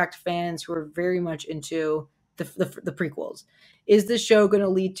going to attract fans who are very much into the prequels. Is this show going to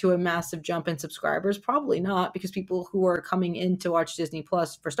lead to a massive jump in subscribers? Probably not, because people who are coming in to watch Disney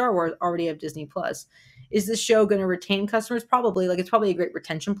Plus for Star Wars already have Disney Plus. Is this show going to retain customers? Probably. Like, it's probably a great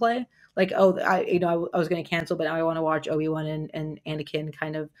retention play. Like, oh, I was going to cancel, but now I want to watch Obi-Wan and Anakin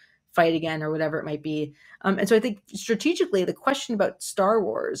kind of fight again, or whatever it might be. And so I think strategically, the question about Star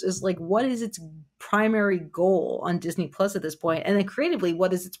Wars is like, what is its primary goal on Disney Plus at this point? And then creatively,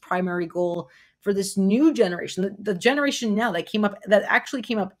 what is its primary goal for this new generation, the generation now that actually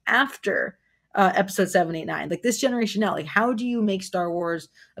came up after episode 7, 8, 9, like this generation now? Like, how do you make Star Wars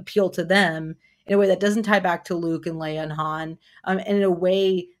appeal to them in a way that doesn't tie back to Luke and Leia and Han, and in a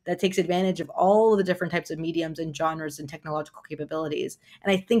way that takes advantage of all of the different types of mediums and genres and technological capabilities?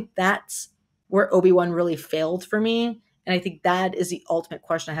 And I think that's where Obi-Wan really failed for me. And I think that is the ultimate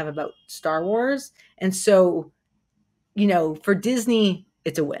question I have about Star Wars. And so, for Disney,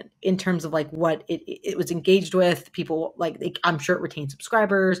 it's a win in terms of like what it was engaged with. People I'm sure it retained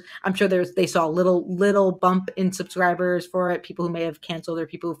subscribers. I'm sure they saw a little bump in subscribers for it. People who may have canceled, or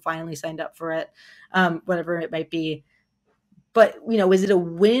people who finally signed up for it, whatever it might be. But is it a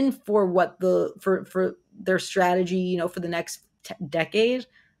win for for their strategy? For the next decade.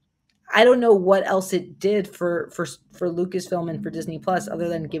 I don't know what else it did for Lucasfilm and for Disney Plus, other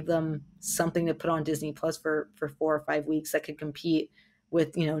than give them something to put on Disney Plus for 4 or 5 weeks that could compete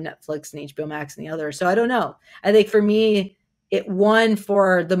with Netflix and HBO Max and the others. So I don't know. I think for me, it won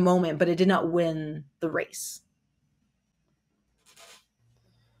for the moment, but it did not win the race.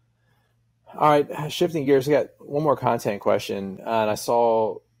 All right, shifting gears, I got one more content question, and I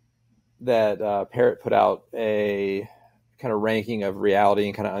saw that Parrot put out a kind of ranking of reality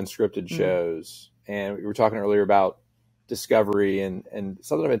and kind of unscripted shows. And we were talking earlier about Discovery, and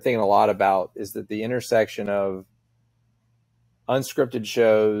something I've been thinking a lot about is that the intersection of unscripted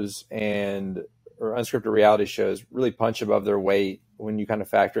shows or unscripted reality shows really punch above their weight when you kind of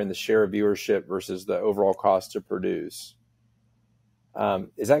factor in the share of viewership versus the overall cost to produce.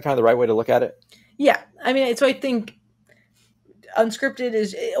 Is that kind of the right way to look at it? Yeah. I mean, so I think unscripted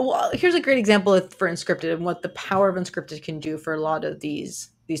is, here's a great example for unscripted and what the power of unscripted can do for a lot of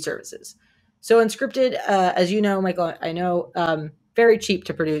these services. So unscripted, as you know, Michael, I know, very cheap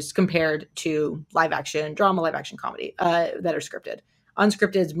to produce compared to live action drama, live action comedy that are scripted.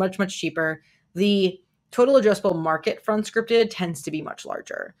 Unscripted is much, much cheaper. The total addressable market for unscripted tends to be much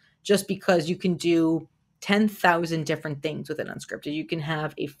larger, just because you can do 10,000 different things within Unscripted. You can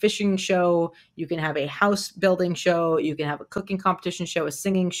have a fishing show, you can have a house building show, you can have a cooking competition show, a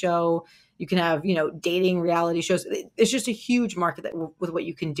singing show, you can have, dating reality shows. It's just a huge market with what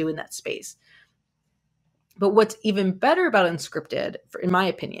you can do in that space. But what's even better about Unscripted, in my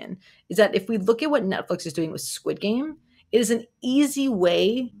opinion, is that if we look at what Netflix is doing with Squid Game, it is an easy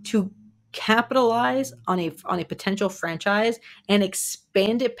way to capitalize on a potential franchise and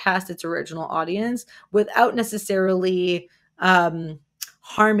expand it past its original audience without necessarily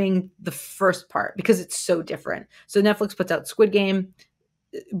harming the first part, because it's so different. So Netflix puts out Squid Game,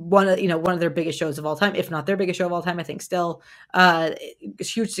 one of their biggest shows of all time, if not their biggest show of all time, I think still.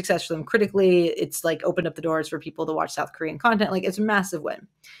 It's huge success for them critically. It's like opened up the doors for people to watch South Korean content. Like, it's a massive win.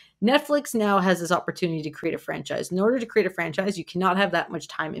 Netflix now has this opportunity to create a franchise. In order to create a franchise, you cannot have that much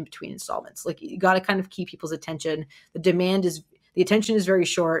time in between installments. Like, you got to kind of keep people's attention. The attention is very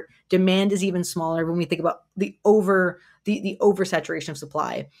short. Demand is even smaller when we think about the oversaturation of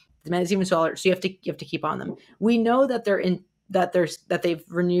supply. Demand is even smaller, so you have to keep on them. We know that they've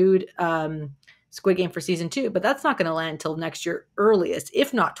renewed Squid Game for season 2, but that's not going to land until next year earliest,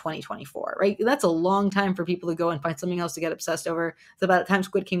 if not 2024, right? That's a long time for people to go and find something else to get obsessed over. So by the time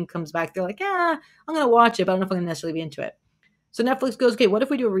Squid Game comes back, they're like, I'm going to watch it, but I don't know if I'm going to necessarily be into it. So Netflix goes, okay, what if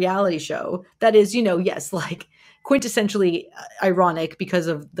we do a reality show that is, yes, like quintessentially ironic because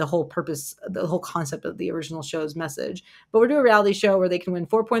of the whole purpose, the whole concept of the original show's message. But we're doing a reality show where they can win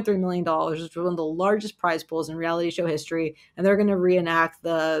 $4.3 million, which is one of the largest prize pools in reality show history. And they're going to reenact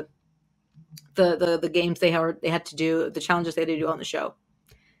the games they had to do, the challenges they had to do on the show.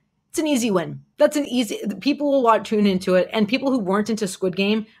 It's an easy win. People will tune into it, and people who weren't into Squid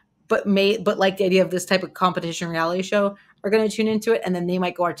Game but like the idea of this type of competition reality show are going to tune into it, and then they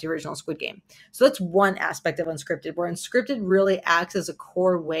might go watch the original Squid Game. So that's one aspect of Unscripted, where Unscripted really acts as a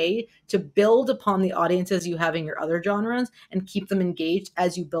core way to build upon the audiences you have in your other genres and keep them engaged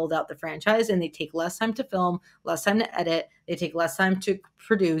as you build out the franchise. And they take less time to film, less time to edit, they take less time to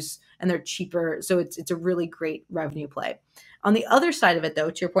produce, and they're cheaper. So it's a really great revenue play. On the other side of it, though,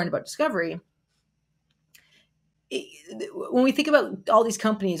 to your point about Discovery, when we think about all these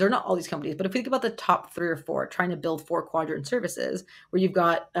companies, or not all these companies, but if we think about the top 3 or 4 trying to build 4-quadrant services where you've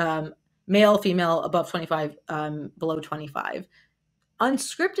got male, female, above 25, below 25,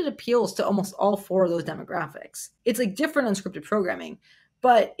 Unscripted appeals to almost all 4 of those demographics. It's like different unscripted programming.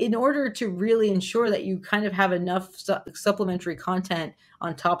 But in order to really ensure that you kind of have enough supplementary content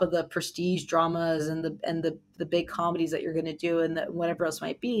on top of the prestige dramas and the big comedies that you're going to do, and whatever else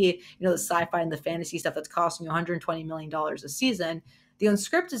might be, the sci-fi and the fantasy stuff that's costing you $120 million a season, the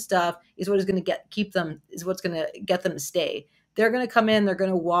unscripted stuff is what is going to what's going to get them to stay. They're going to come in, they're going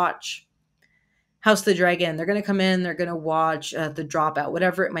to watch House of the Dragon. They're going to come in, they're going to watch The Dropout,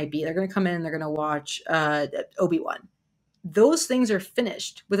 whatever it might be. They're going to come in, they're going to watch Obi-Wan. Those things are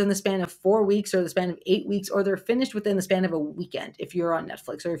finished within the span of 4 weeks or the span of 8 weeks, or they're finished within the span of a weekend. If you're on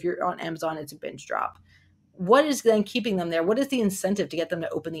Netflix or if you're on Amazon, it's a binge drop. What is then keeping them there? What is the incentive to get them to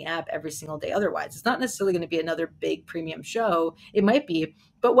open the app every single day otherwise? It's not necessarily going to be another big premium show. It might be,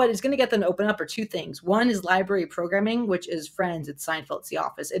 but what is going to get them to open up are 2 things. One is library programming, which is Friends, it's Seinfeld, it's The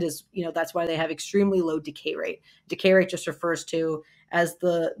Office. It is, that's why they have extremely low decay rate. Decay rate just refers to as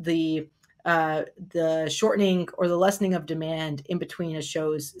the shortening or the lessening of demand in between a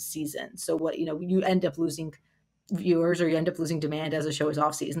show's season. So what, you end up losing viewers or you end up losing demand as a show is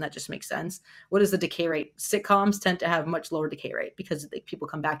off season. That just makes sense. What is the decay rate? Sitcoms tend to have much lower decay rate because people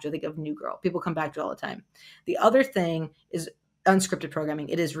come back to it. Think of New Girl. People come back to it all the time. The other thing is unscripted programming.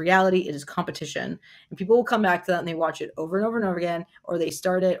 It is reality. It is competition, and people will come back to that and they watch it over and over and over again, or they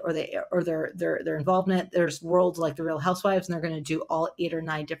start it, or they're involved in it. There's worlds like The Real Housewives, and they're going to do all 8 or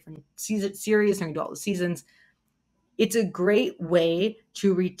 9 different series. They're going to do all the seasons. It's a great way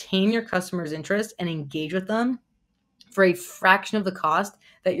to retain your customers' interest and engage with them for a fraction of the cost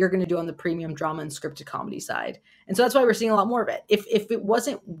that you're going to do on the premium drama and scripted comedy side. And so that's why we're seeing a lot more of it. If it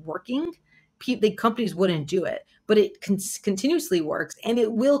wasn't working, the companies wouldn't do it, but it continuously works, and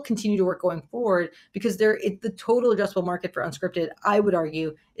it will continue to work going forward because the total addressable market for unscripted, I would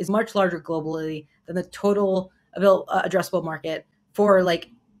argue, is much larger globally than the total addressable market for like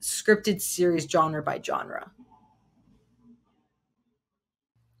scripted series genre by genre.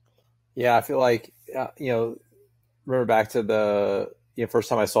 Yeah, I feel like remember back to the first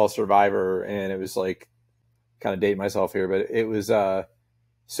time I saw Survivor, and it was like, kind of dating myself here, but it was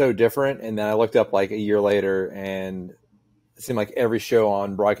so different. And then I looked up like a year later, and it seemed like every show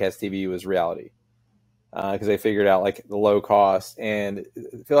on broadcast TV was reality because they figured out like the low cost. And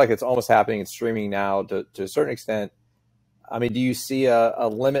I feel like it's almost happening in streaming now to a certain extent. I mean, do you see a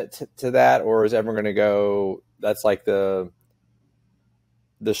limit to that, or is everyone going to go, that's like the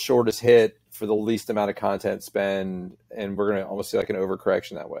shortest hit for the least amount of content spend, and we're going to almost see like an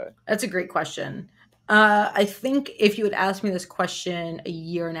overcorrection that way? That's a great question. I think if you had asked me this question a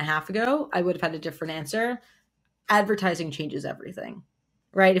year and a half ago, I would have had a different answer. Advertising changes everything,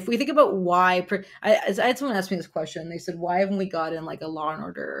 right? If we think about why, I had someone ask me this question. They said, why haven't we gotten like a Law and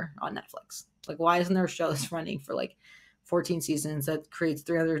Order on Netflix? Like, why isn't there a show that's running for like 14 seasons that creates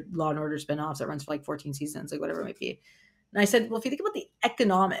 3 other Law and Order spinoffs that runs for like 14 seasons, like whatever it might be? And I said, well, if you think about the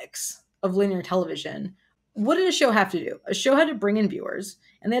economics of linear television, what did a show have to do? A show had to bring in viewers,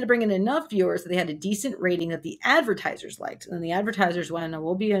 and they had to bring in enough viewers that they had a decent rating that the advertisers liked. And then the advertisers went,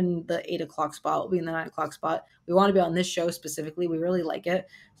 we'll be in the 8 o'clock spot, we'll be in the 9 o'clock spot. We want to be on this show specifically. We really like it.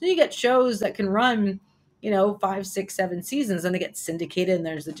 So you get shows that can run, 5, 6, 7 seasons, and they get syndicated, and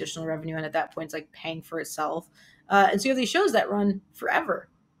there's additional revenue. And at that point, it's like paying for itself. And so you have these shows that run forever,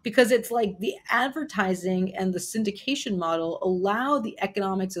 because it's like the advertising and the syndication model allow the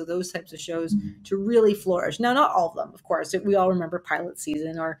economics of those types of shows to really flourish. Now, not all of them, of course. We all remember Pilot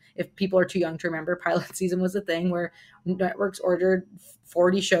Season, or if people are too young to remember, Pilot Season was a thing where networks ordered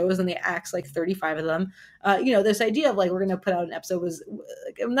 40 shows and they axed like 35 of them. This idea of like, we're going to put out an episode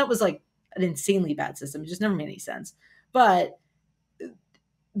that was like an insanely bad system. It just never made any sense. But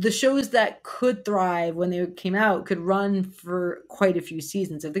the shows that could thrive when they came out could run for quite a few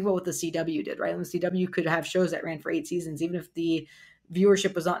seasons. And think about what the CW did, right? And the CW could have shows that ran for 8 seasons, even if the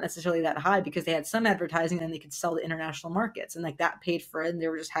viewership was not necessarily that high, because they had some advertising and they could sell to international markets. And like that paid for it. And they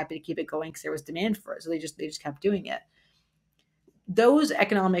were just happy to keep it going because there was demand for it. So they just kept doing it. Those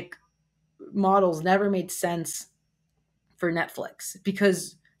economic models never made sense for Netflix,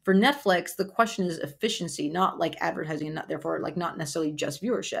 because for Netflix, the question is efficiency, not like advertising, and therefore like not necessarily just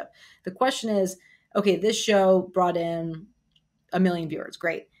viewership. The question is, okay, this show brought in 1 million viewers.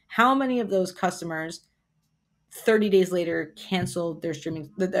 Great. How many of those customers 30 days later canceled their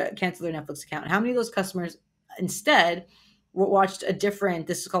Netflix account? How many of those customers instead watched a different,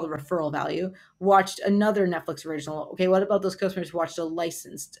 this is called a referral value, watched another Netflix original? Okay, what about those customers who watched a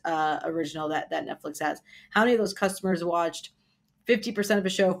licensed original that Netflix has? How many of those customers watched 50% of a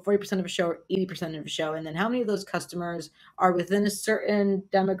show, 40% of a show, or 80% of a show? And then how many of those customers are within a certain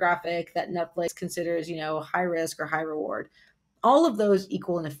demographic that Netflix considers, high risk or high reward? All of those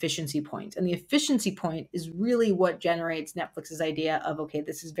equal an efficiency point. And the efficiency point is really what generates Netflix's idea of, okay,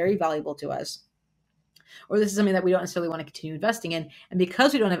 this is very valuable to us, or this is something that we don't necessarily want to continue investing in. And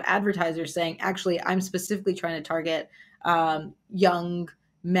because we don't have advertisers saying, actually, I'm specifically trying to target young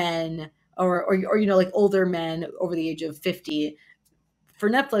men or like older men over the age of 50, for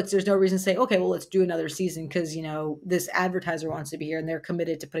Netflix, there's no reason to say, okay, well, let's do another season because, this advertiser wants to be here and they're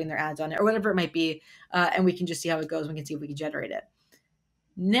committed to putting their ads on it, or whatever it might be. And we can just see how it goes. We can see if we can generate it.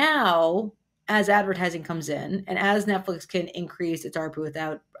 Now, as advertising comes in and as Netflix can increase its ARPU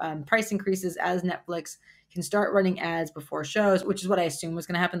without price increases, as Netflix can start running ads before shows, which is what I assume was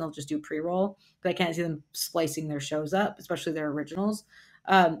going to happen. They'll just do pre-roll, but I can't see them splicing their shows up, especially their originals.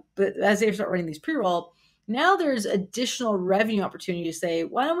 But as they start running these pre-roll, now there's additional revenue opportunity to say,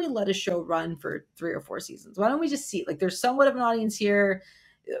 why don't we let a show run for 3 or 4 seasons? Why don't we just see, like, there's somewhat of an audience here.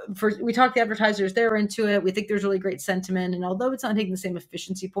 We talk to advertisers, they're into it. We think there's really great sentiment. And although it's not taking the same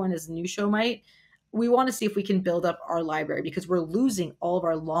efficiency point as a new show might, we want to see if we can build up our library, because we're losing all of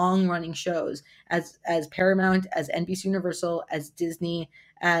our long running shows as Paramount, as NBC Universal, as Disney,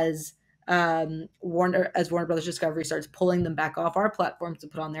 as Warner Brothers Discovery starts pulling them back off our platforms to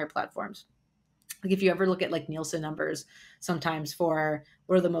put on their platforms. Like if you ever look at like Nielsen numbers sometimes for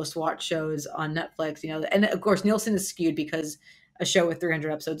what are the most watched shows on Netflix, and of course Nielsen is skewed because a show with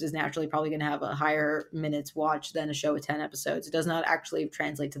 300 episodes is naturally probably going to have a higher minutes watched than a show with 10 episodes. It does not actually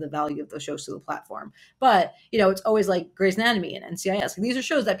translate to the value of those shows to the platform. But, it's always like Grey's Anatomy and NCIS. Like, these are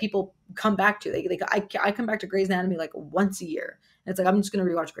shows that people come back to. I come back to Grey's Anatomy like once a year. And it's like, I'm just going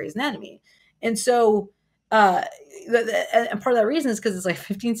to rewatch Grey's Anatomy. And so, and part of that reason is because it's like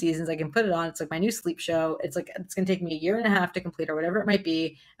 15 seasons. I can put it on. It's like my new sleep show. It's like, it's going to take me 1.5 years to complete, or whatever it might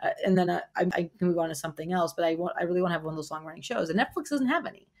be. And then I can move on to something else, but I really want to have one of those long running shows, and Netflix doesn't have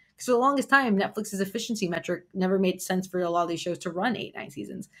any. Because for the longest time, Netflix's efficiency metric never made sense for a lot of these shows to run 8, 9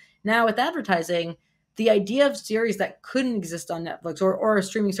 seasons. Now with advertising, the idea of series that couldn't exist on Netflix or a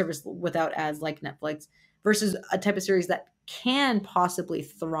streaming service without ads like Netflix versus a type of series that can possibly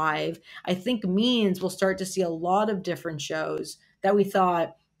thrive, I think means we'll start to see a lot of different shows that we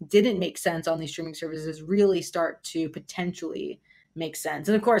thought didn't make sense on these streaming services really start to potentially make sense.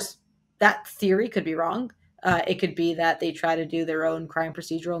 And of course, that theory could be wrong. It could be that they try to do their own crime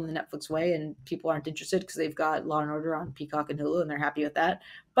procedural in the Netflix way and people aren't interested because they've got Law and Order on Peacock and Hulu and they're happy with that.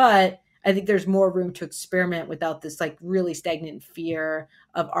 But I think there's more room to experiment without this like really stagnant fear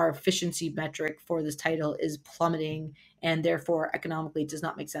of our efficiency metric for this title is plummeting and therefore economically it does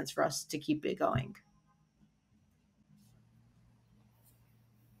not make sense for us to keep it going.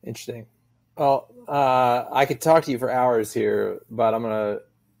 Interesting. Well, I could talk to you for hours here, but I'm going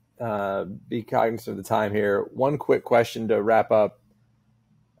to be cognizant of the time here. One quick question to wrap up.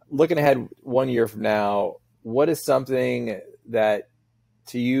 Looking ahead 1 year from now, what is something that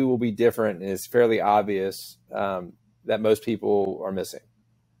to you will be different and is fairly obvious that most people are missing?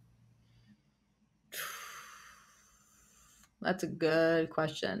 That's a good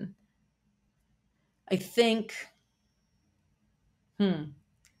question. I think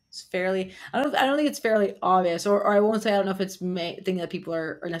it's fairly, I don't think it's fairly obvious, or I won't say I don't know if it's thing that people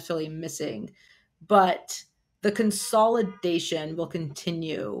are necessarily missing, but the consolidation will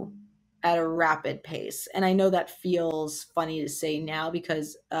continue at a rapid pace. And I know that feels funny to say now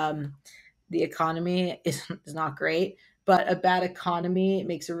because the economy is not great, but a bad economy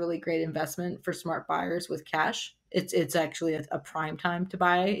makes a really great investment for smart buyers with cash. It's actually a prime time to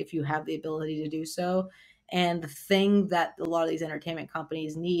buy if you have the ability to do so. And the thing that a lot of these entertainment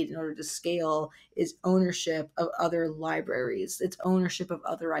companies need in order to scale is ownership of other libraries. It's ownership of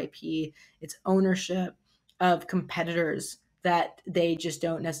other IP. It's ownership of competitors that they just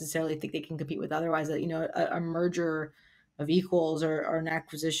don't necessarily think they can compete with otherwise. That, you know, a merger of equals or an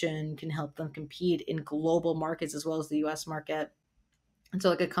acquisition can help them compete in global markets as well as the US market. And so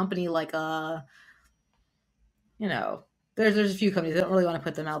like a company like you know, there's a few companies, I don't really want to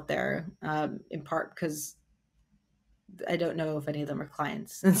put them out there, in part because I don't know if any of them are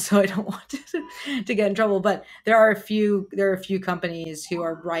clients, and so I don't want to get in trouble. But there are a few companies who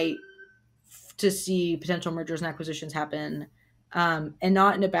are ripe to see potential mergers and acquisitions happen, and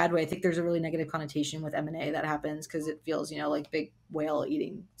not in a bad way. I think there's a really negative connotation with M&A that happens because it feels, you know, like big whale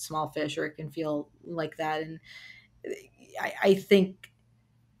eating small fish, or it can feel like that. And I think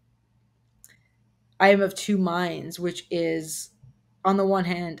I am of two minds, which is on the one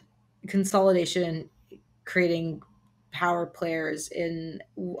hand, consolidation, creating power players in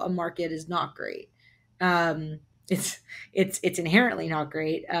a market is not great. It's inherently not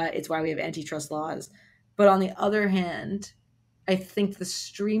great. It's why we have antitrust laws. But on the other hand, I think the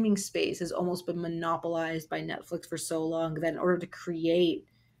streaming space has almost been monopolized by Netflix for so long that in order to create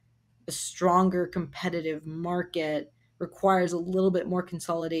a stronger competitive market requires a little bit more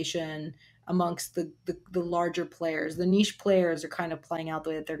consolidation amongst the larger players. The niche players are kind of playing out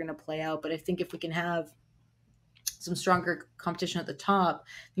the way that they're going to play out. But I think if we can have some stronger competition at the top,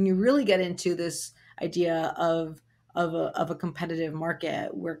 then you really get into this idea of a competitive market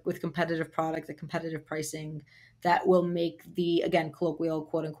with competitive product, the competitive pricing that will make the, again, colloquial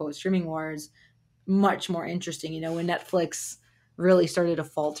quote unquote streaming wars much more interesting. You know, when Netflix really started to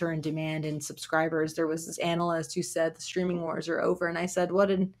falter in demand and subscribers, there was this analyst who said the streaming wars are over. And I said,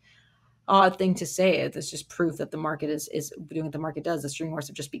 what an odd thing to say. It's just proof that the market is doing what the market does. The streaming wars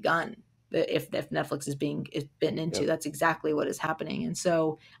have just begun. If Netflix is bitten into, that's exactly what is happening. And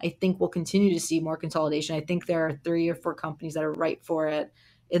so I think we'll continue to see more consolidation. I think there are 3 or 4 companies that are ripe for it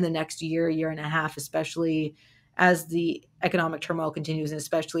in the next year and a half, especially as the economic turmoil continues, and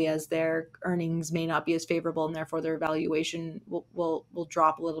especially as their earnings may not be as favorable and therefore their valuation will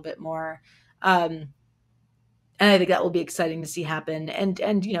drop a little bit more. And I think that will be exciting to see happen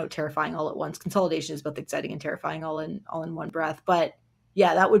and you know, terrifying all at once. Consolidation is both exciting and terrifying all in one breath. But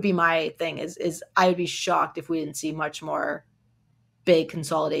yeah, that would be my thing is I would be shocked if we didn't see much more big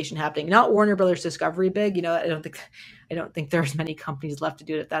consolidation happening. Not Warner Brothers Discovery big, you know, I don't think there's many companies left to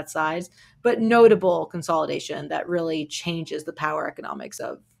do it at that size, but notable consolidation that really changes the power economics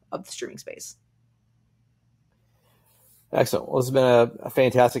of the streaming space. Excellent. Well, it's been a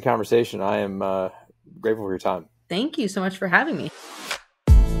fantastic conversation. I am grateful for your time. Thank you so much for having me.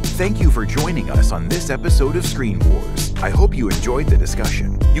 Thank you for joining us on this episode of Screen Wars. I hope you enjoyed the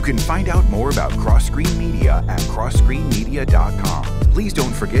discussion. You can find out more about Cross Screen Media at crossscreenmedia.com. Please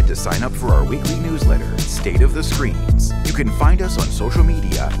don't forget to sign up for our weekly newsletter, State of the Screens. You can find us on social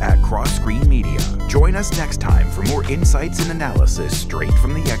media at Cross Screen Media. Join us next time for more insights and analysis straight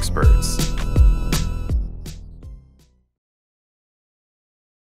from the experts.